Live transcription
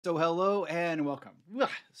So, hello and welcome.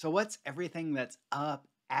 So, what's everything that's up,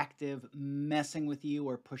 active, messing with you,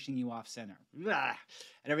 or pushing you off center? And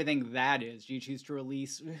everything that is, you choose to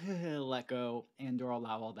release, let go, and/or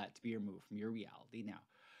allow all that to be removed from your reality now.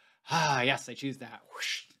 Yes, I choose that.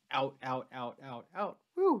 Whoosh. Out, out, out, out, out.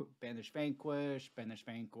 Woo. Banish, vanquish, banish,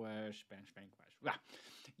 vanquish, banish, vanquish.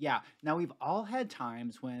 Yeah. Now we've all had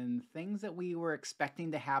times when things that we were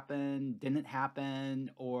expecting to happen didn't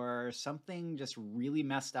happen, or something just really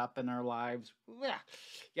messed up in our lives.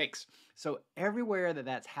 Yikes. So everywhere that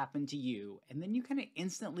that's happened to you, and then you kind of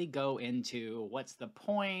instantly go into what's the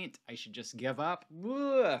point? I should just give up.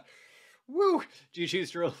 Woo! Do you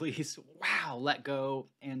choose to release? Wow, let go,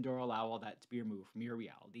 and/or allow all that to be removed from your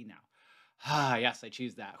reality now. Yes, I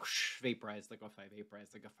choose that. Whoosh, vaporize, liquefy, vaporize,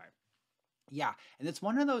 liquefy. Yeah, and it's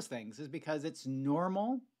one of those things is because it's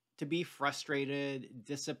normal to be frustrated,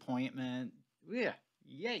 disappointment. Yeah,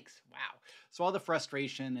 yikes. Wow. So all the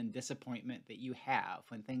frustration and disappointment that you have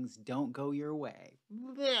when things don't go your way.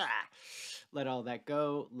 Blah. Let all that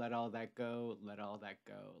go, let all that go, let all that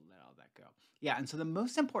go, let all that go. Yeah, and so the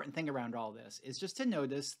most important thing around all this is just to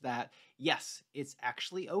notice that yes, it's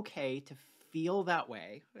actually okay to feel that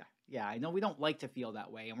way. Yeah, I know we don't like to feel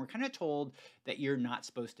that way, and we're kind of told that you're not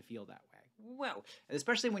supposed to feel that way. Whoa. And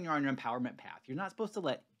especially when you're on an empowerment path, you're not supposed to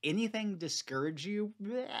let anything discourage you.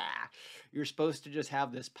 Blah. You're supposed to just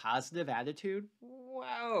have this positive attitude.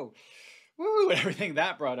 Whoa. Woo, and everything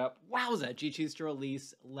that brought up. Wowza. You choose to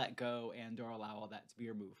release, let go, and/or allow all that to be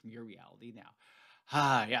removed from your reality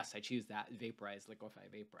now. Yes, I choose that. Vaporize, liquefy,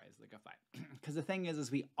 vaporize, liquefy. Because the thing is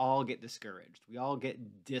we all get discouraged. We all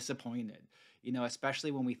get disappointed, especially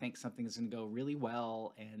when we think something is going to go really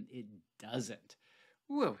well and it doesn't.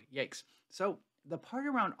 Whoa, yikes. So, the part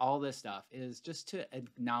around all this stuff is just to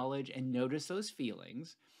acknowledge and notice those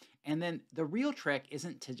feelings. And then the real trick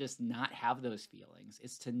isn't to just not have those feelings,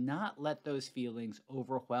 it's to not let those feelings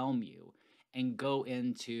overwhelm you and go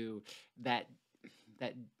into that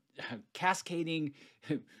that cascading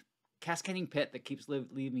cascading pit that keeps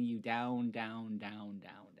leaving you down, down, down,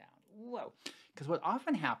 down, down. Whoa. Because what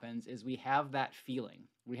often happens is we have that feeling,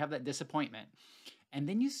 we have that disappointment, and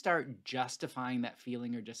then you start justifying that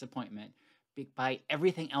feeling or disappointment by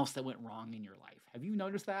everything else that went wrong in your life. Have you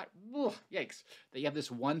noticed that? Ugh, yikes. That you have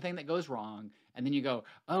this one thing that goes wrong, and then you go,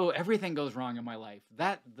 oh, everything goes wrong in my life.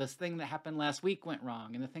 This thing that happened last week went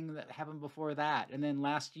wrong, and the thing that happened before that, and then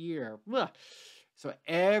last year. Ugh. So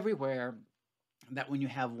everywhere that when you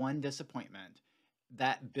have one disappointment,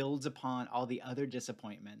 that builds upon all the other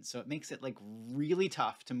disappointments. So it makes it like really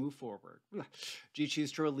tough to move forward. Do you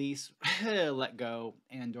choose to release, let go,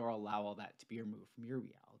 and/or allow all that to be removed from your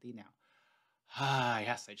reality now?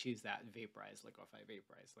 Yes, I choose that. Vaporize, liquefy,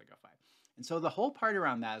 vaporize, liquefy. And so the whole part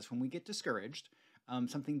around that is when we get discouraged,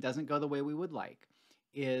 something doesn't go the way we would like,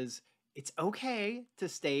 is it's okay to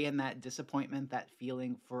stay in that disappointment, that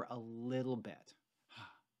feeling for a little bit.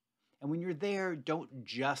 And when you're there, don't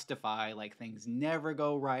justify like things never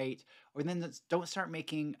go right, or then don't start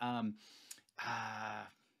making uh,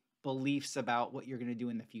 beliefs about what you're going to do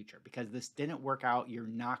in the future because this didn't work out. You're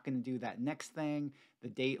not going to do that next thing. The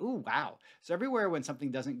day, oh, wow. So, everywhere when something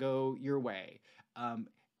doesn't go your way,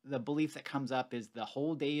 the belief that comes up is the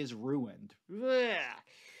whole day is ruined.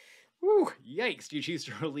 Woo, yikes. Do you choose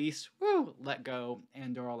to release, let go,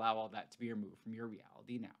 and/or allow all that to be removed from your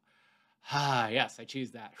reality now? Yes, I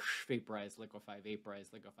choose that. Vaporize, liquefy,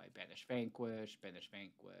 vaporize, liquefy, banish, vanquish, banish,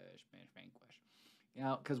 vanquish, banish,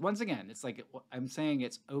 vanquish. Because once again, it's like I'm saying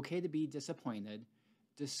it's okay to be disappointed,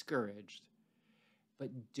 discouraged, but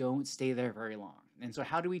don't stay there very long. And so,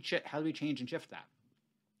 how do we change and shift that?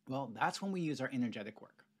 Well, that's when we use our energetic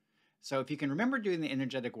work. So if you can remember doing the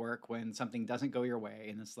energetic work when something doesn't go your way,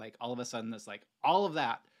 and it's like all of a sudden it's like all of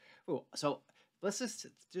that. Ooh, so let's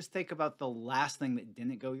just think about the last thing that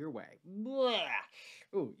didn't go your way. Blah.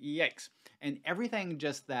 Ooh, yikes. And everything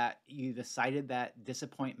just that you decided that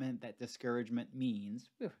disappointment, that discouragement means,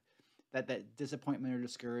 that disappointment or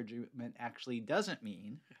discouragement actually doesn't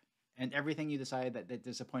mean, and everything you decided that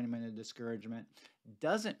disappointment or discouragement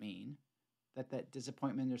doesn't mean, that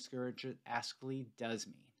disappointment or discouragement actually does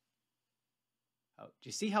mean. Oh, do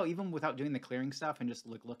you see how even without doing the clearing stuff and just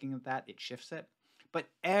looking at that, it shifts it? But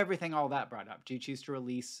everything all that brought up, do you choose to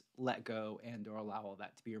release, let go, and/or allow all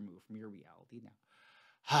that to be removed from your reality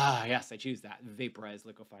now? Yes, I choose that. Vaporize,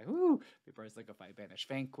 liquefy. Vaporize, liquefy. Banish,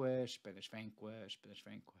 vanquish. Banish, vanquish. Banish,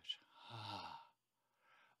 vanquish.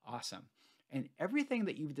 Awesome. And everything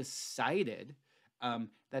that you've decided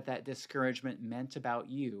that discouragement meant about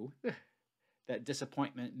you, that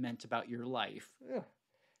disappointment meant about your life,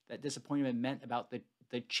 that disappointment meant about the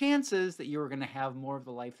chances that you were going to have more of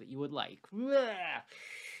the life that you would like.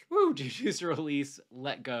 Woo! Do you choose to release,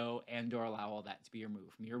 let go, and or allow all that to be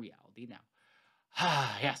removed from your reality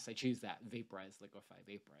now? Yes, I choose that. Vaporize, liquefy,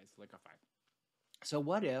 vaporize, liquefy. So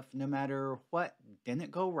what if, no matter what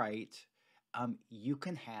didn't go right, you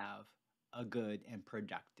can have a good and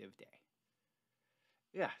productive day?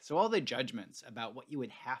 Yeah, so all the judgments about what you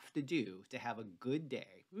would have to do to have a good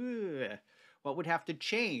day, what would have to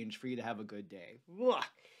change for you to have a good day? Ugh.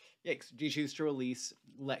 Yikes. Do you choose to release,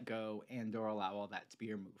 let go, and or allow all that to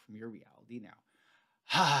be removed from your reality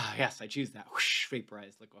now? Yes, I choose that. Whoosh,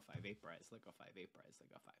 vaporize, liquefy, vaporize, liquefy, vaporize,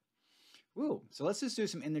 liquefy. Woo. So let's just do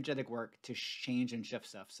some energetic work to change and shift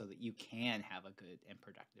stuff so that you can have a good and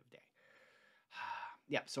productive day.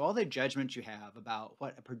 Yeah, so all the judgments you have about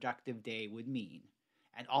what a productive day would mean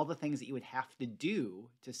and all the things that you would have to do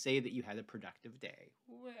to say that you had a productive day.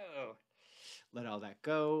 Whoa. Let all that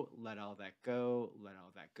go, let all that go, let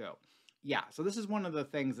all that go. Yeah, so this is one of the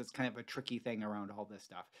things that's kind of a tricky thing around all this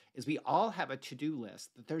stuff, is we all have a to-do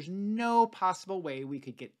list that there's no possible way we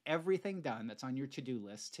could get everything done that's on your to-do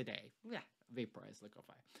list today. Yeah, vaporize,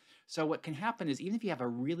 liquefy. So what can happen is even if you have a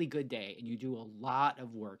really good day and you do a lot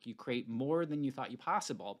of work, you create more than you thought you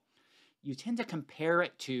possible, you tend to compare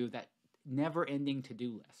it to that never-ending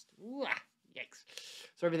to-do list. Yikes.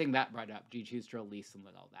 So everything that brought up, do you choose to release and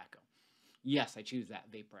let all that go? Yes, I choose that.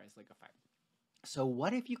 Vaporize, liquefy. So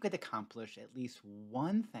what if you could accomplish at least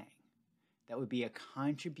one thing that would be a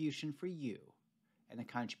contribution for you and a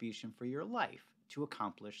contribution for your life to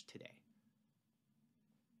accomplish today?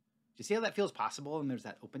 Do you see how that feels possible and there's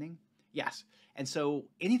that opening? Yes. And so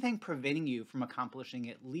anything preventing you from accomplishing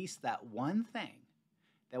at least that one thing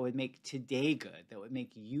that would make today good, that would make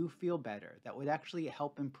you feel better, that would actually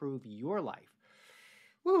help improve your life,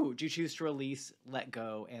 woo, do you choose to release, let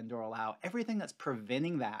go, and or allow everything that's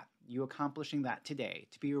preventing that, you accomplishing that today,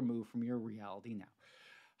 to be removed from your reality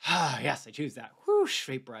now? Yes, I choose that. Whoosh,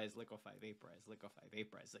 vaporize, liquefy, vaporize, liquefy,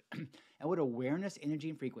 vaporize. And what awareness,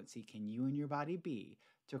 energy, and frequency can you and your body be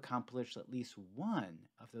to accomplish at least one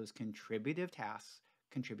of those contributive tasks,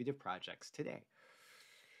 contributive projects today?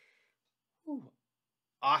 Ooh,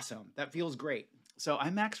 awesome. That feels great. So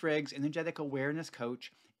I'm Max Riggs, energetic awareness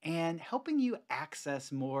coach, and helping you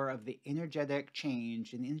access more of the energetic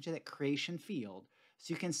change and energetic creation field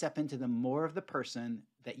so you can step into the more of the person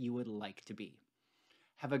that you would like to be.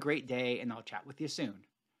 Have a great day, and I'll chat with you soon.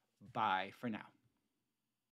 Bye for now.